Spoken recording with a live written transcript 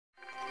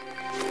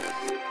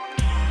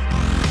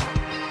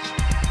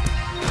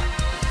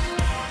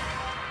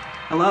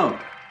Hello,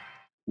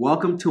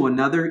 welcome to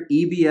another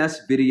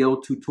EVS video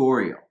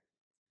tutorial.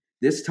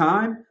 This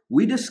time,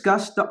 we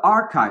discuss the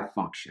archive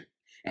function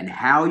and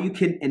how you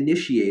can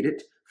initiate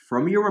it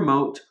from your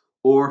remote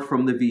or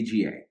from the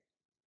VGA.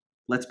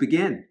 Let's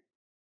begin.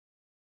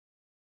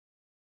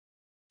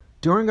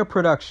 During a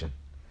production,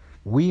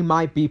 we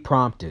might be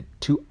prompted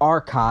to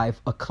archive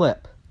a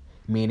clip,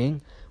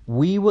 meaning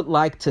we would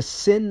like to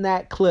send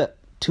that clip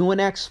to an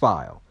X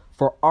file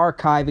for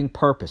archiving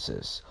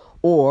purposes,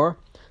 or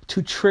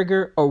to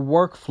trigger a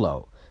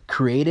workflow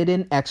created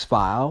in X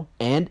file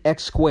and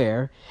X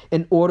Square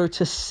in order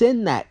to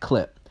send that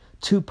clip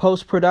to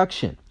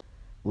post-production.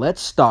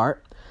 Let's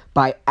start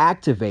by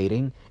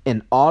activating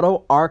an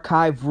auto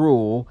archive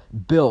rule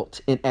built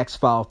in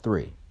xFile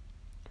 3.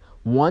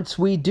 Once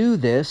we do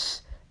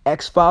this,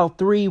 xFile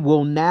 3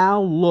 will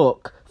now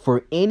look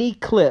for any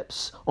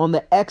clips on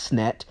the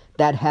XNet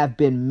that have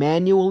been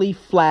manually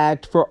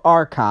flagged for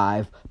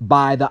archive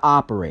by the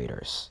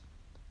operators.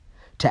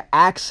 To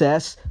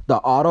access the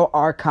auto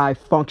archive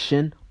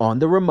function on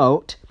the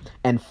remote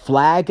and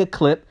flag a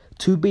clip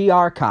to be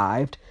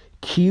archived,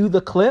 cue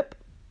the clip,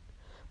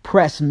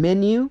 press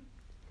Menu,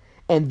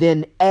 and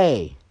then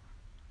A.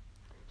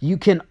 You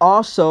can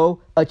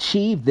also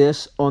achieve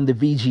this on the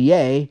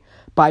VGA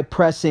by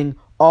pressing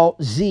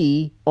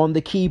Alt-Z on the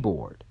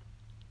keyboard.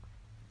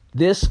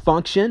 This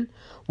function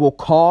will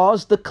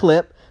cause the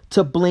clip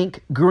to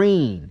blink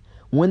green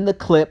when the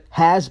clip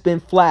has been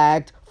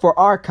flagged for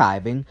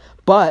archiving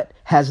but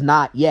has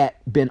not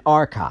yet been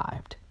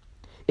archived.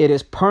 It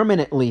is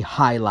permanently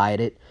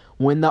highlighted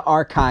when the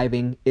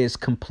archiving is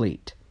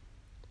complete.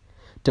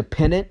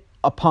 Dependent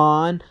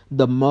upon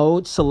the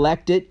mode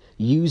selected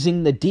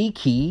using the D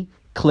key,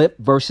 clip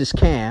versus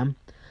cam,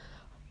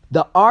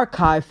 the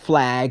archive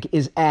flag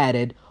is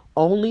added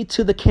only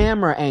to the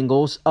camera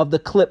angles of the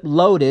clip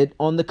loaded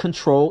on the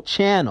control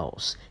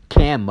channels,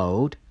 cam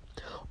mode,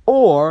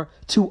 or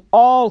to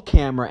all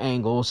camera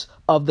angles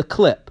of the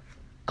clip,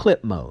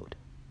 clip mode.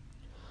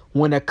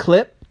 When a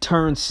clip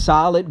turns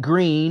solid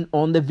green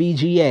on the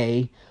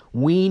VGA,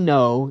 we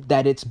know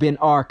that it's been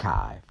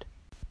archived.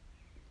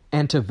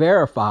 And to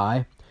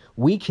verify,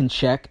 we can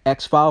check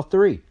xFile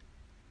 3.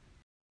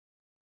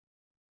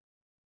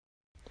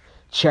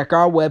 Check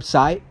our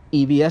website,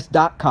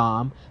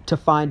 evs.com, to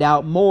find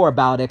out more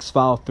about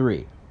xFile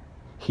 3.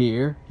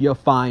 Here, you'll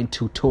find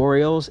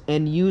tutorials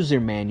and user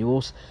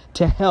manuals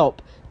to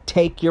help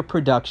take your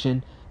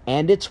production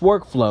and its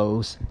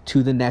workflows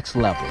to the next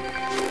level.